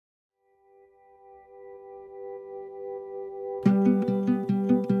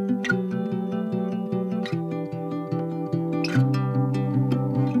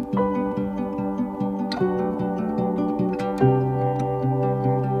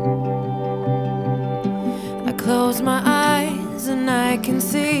can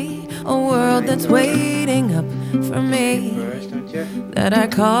see a world that's waiting up for me, that I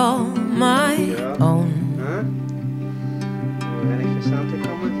call my own.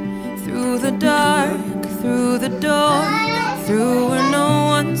 Through the dark, through the door, through where no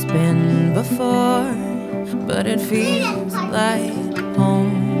one's been before, but it feels like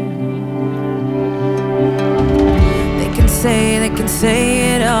home. They can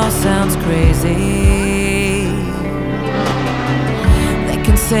say it all sounds crazy.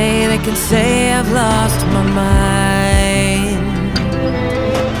 They can say I've lost my mind.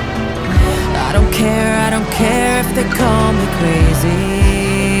 I don't care if they call me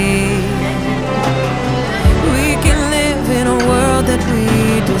crazy. We can live in a world that we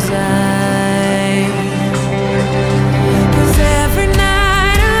design. 'Cause every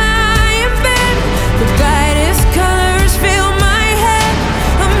night I lie in bed, the brightest colors fill my head.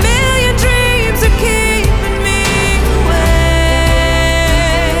 A million dreams are keeping me awake.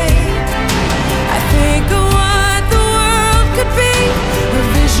 I think of what the world could be, a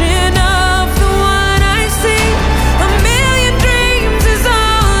vision of the one I see. A million dreams is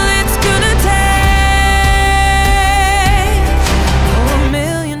all it's gonna take. Oh, a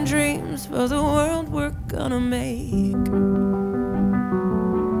million dreams for the world we're gonna make.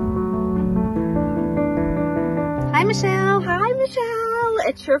 Hi Michelle. Hi Michelle.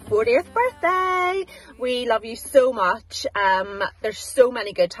 It's your 40th birthday. We love you so much. There's so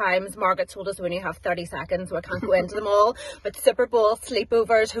many good times. Margaret told us we only have 30 seconds, so I can't go into them all. But Super Bowl,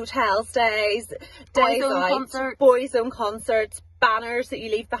 sleepovers, hotel stays, days out, boys' own concerts, banners that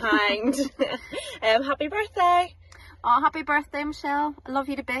you leave behind. Happy birthday. Oh, happy birthday, Michelle. I love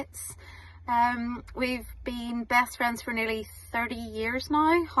you to bits. We've been best friends for nearly 30 years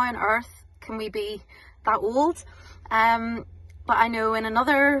now. How on earth can we be that old? But I know in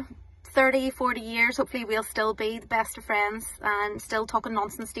another 30, 40 years, hopefully we'll still be the best of friends and still talking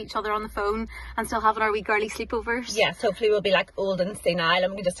nonsense to each other on the phone and still having our wee girly sleepovers. Yes, hopefully we'll be like old and senile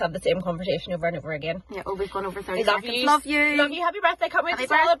and we just have the same conversation over and over again. Yeah, oh, we've gone over 30 Love seconds. you. Love you. Love you. Happy birthday. Can't wait to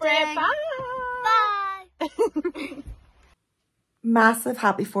celebrate. Bye. Bye. Massive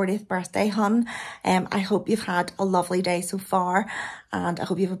happy 40th birthday, hun. I hope you've had a lovely day so far and I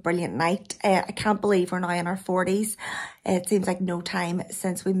hope you have a brilliant night. I can't believe we're now in our 40s. It seems like no time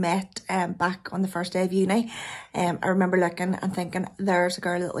since we met back on the first day of uni. I remember looking and thinking, there's a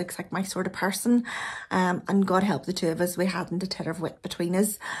girl that looks like my sort of person. And God help the two of us, we hadn't a titter of wit between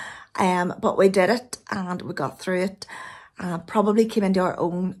us. But we did it and we got through it. Probably came into our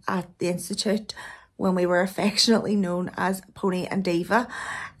own at the Institute when we were affectionately known as Pony and Diva.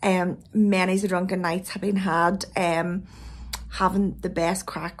 Many's the drunken nights have been had, having the best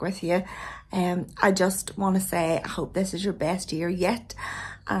crack with you. I just want to say I hope this is your best year yet,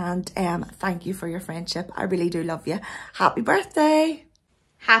 and thank you for your friendship. I really do love you. Happy birthday.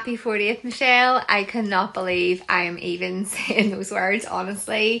 Happy 40th, Michelle. I cannot believe I am even saying those words,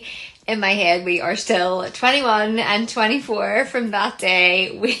 honestly. In my head, we are still 21 and 24 from that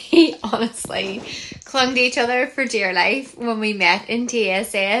day. We honestly clung to each other for dear life when we met in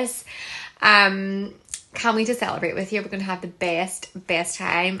TSS. Can't wait to celebrate with you. We're going to have the best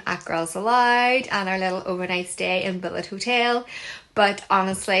time at Girls Aloud and our little overnight stay in Billet Hotel. But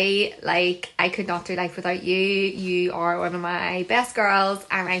honestly, like, I could not do life without you. You are one of my best girls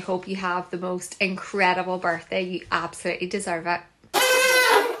and I hope you have the most incredible birthday. You absolutely deserve it.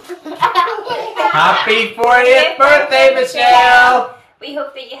 Happy 40th birthday, Michelle! We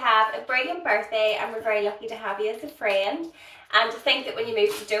hope that you have a brilliant birthday and we're very lucky to have you as a friend. And to think that when you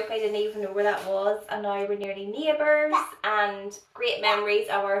moved to Doak, I didn't even know where that was, and now we're nearly neighbours, and great memories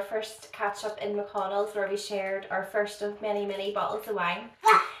of our first catch up in McConnell's where we shared our first of many bottles of wine.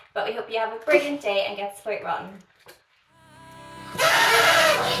 But we hope you have a brilliant day and get spoilt rotten. Every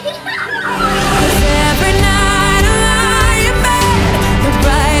night I lie in bed, the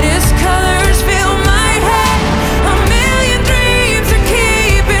brightest colors fill my head. A million dreams are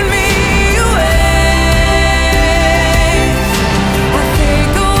keeping me awake. I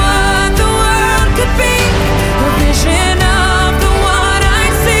think of what the world could be, a vision of the one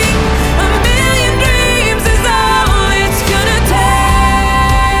I see. A million dreams is all it's gonna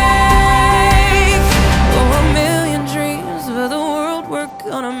take. Oh, a million dreams for the world we're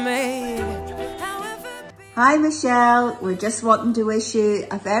gonna make. Hi Michelle, we're just wanting to wish you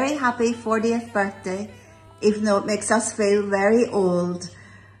a very happy 40th birthday, even though it makes us feel very old.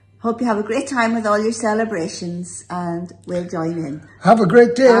 Hope you have a great time with all your celebrations and we'll join in. Have a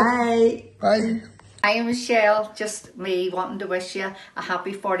great day. Bye. Bye. Hi Michelle, just me wanting to wish you a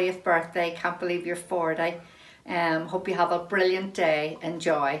happy 40th birthday. Can't believe you're 40. Hope you have a brilliant day.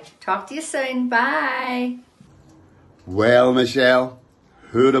 Enjoy. Talk to you soon. Bye. Well, Michelle,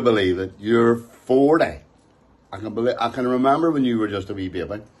 Who'd have believed it? You're 40. I can remember when you were just a wee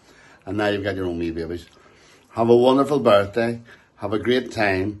baby, and now you've got your own wee babies. Have a wonderful birthday. Have a great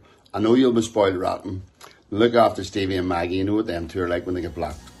time. I know you'll be spoiled rotten. Look after Stevie and Maggie. You know what them two are like when they get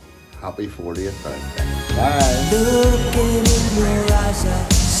black. Happy 40th birthday. Bye. Looking in your eyes, I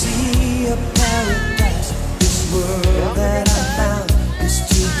see a paradise. This world that I found is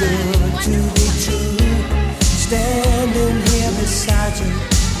too good to be true. Standing here beside you,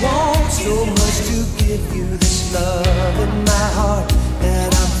 want so much to give you this love in my heart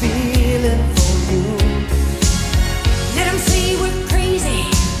that I'm feeling for you. Let them say we're crazy.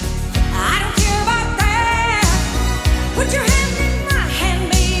 I don't care about that. Put your hand in my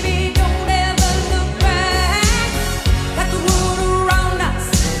hand, baby. Don't ever look back. Let the world around us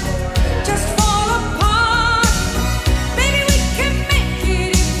just fall apart. Baby, we can make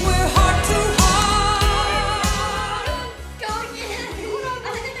it if we're heart to heart.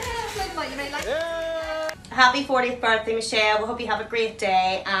 Happy 40th birthday, Michelle. We hope you have a great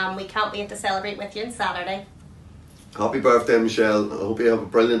day. We can't wait to celebrate with you on Saturday. Happy birthday, Michelle. I hope you have a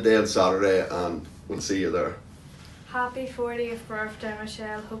brilliant day on Saturday, and we'll see you there. Happy 40th birthday,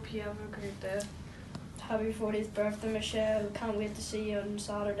 Michelle. Hope you have a great day. Happy 40th birthday, Michelle. Can't wait to see you on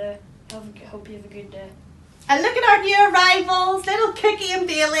Saturday. Hope you have a good day. And look at our new arrivals, little Cookie and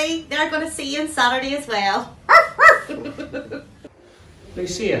Bailey. They're going to see you on Saturday as well.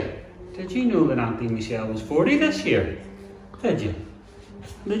 Lucia, did you know that Auntie Michelle was 40 this year? Did you?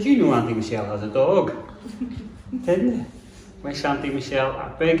 Did you know Auntie Michelle has a dog? Didn't you? Wish Auntie Michelle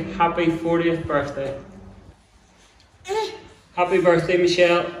a big happy 40th birthday. Happy birthday,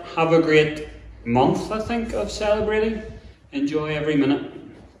 Michelle. Have a great month, I think, of celebrating. Enjoy every minute.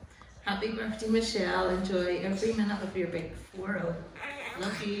 Happy birthday, Michelle. Enjoy every minute of your big 4-0.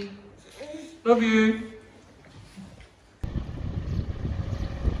 Love you. Love you.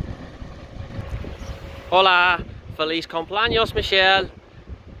 Hola, feliz cumpleaños, Michelle.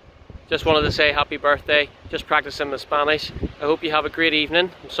 Just wanted to say happy birthday. Just practicing the Spanish. I hope you have a great evening.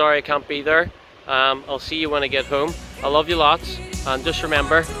 I'm sorry I can't be there. I'll see you when I get home. I love you lots, and just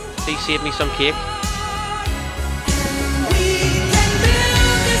remember, please save me some cake.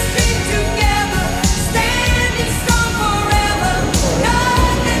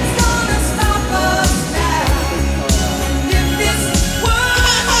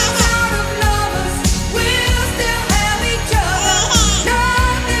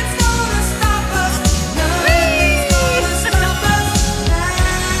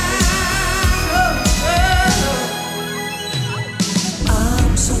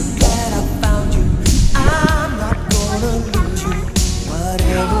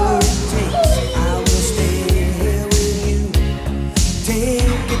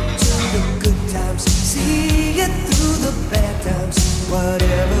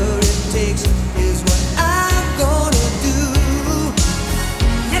 Whatever it takes is what I'm gonna do.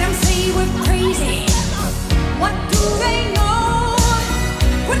 Let them say we're crazy. What do they know?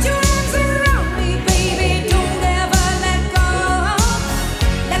 Put your arms around me, baby. Don't ever let go.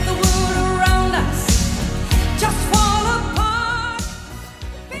 Let the world around us just fall apart.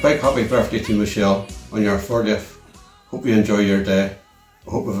 A big happy birthday to Michelle on your 40th. Hope you enjoy your day. I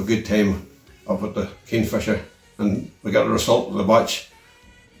hope you have a good time up at the Kingfisher, and we got a result of the watch.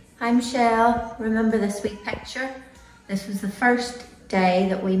 Hi Michelle, remember this sweet picture? This was the first day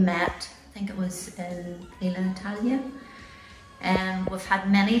that we met. I think it was in Villa Italia. We've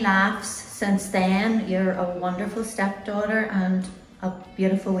had many laughs since then. You're a wonderful stepdaughter and a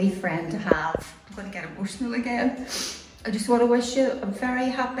beautiful wee friend to have. I'm going to get emotional again. I just want to wish you a very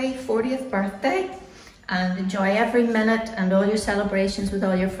happy 40th birthday and enjoy every minute and all your celebrations with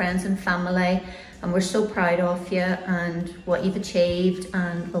all your friends and family. And we're so proud of you and what you've achieved,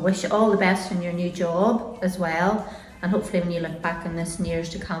 and we wish you all the best in your new job as well. And hopefully when you look back on this in years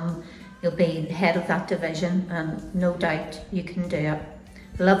to come, you'll be the head of that division, and no doubt you can do it.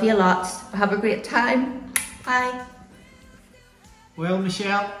 Love you lots. Have a great time. Bye. Well,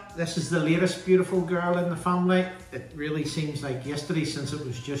 Michelle, this is the latest beautiful girl in the family. It really seems like yesterday since it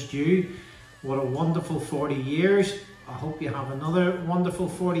was just you. What a wonderful 40 years. I hope you have another wonderful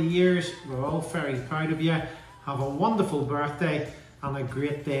 40 years. We're all very proud of you. Have a wonderful birthday and a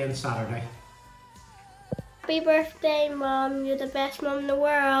great day on Saturday. Happy birthday, Mum. You're the best mum in the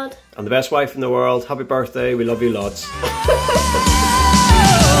world. And the best wife in the world. Happy birthday. We love you lots.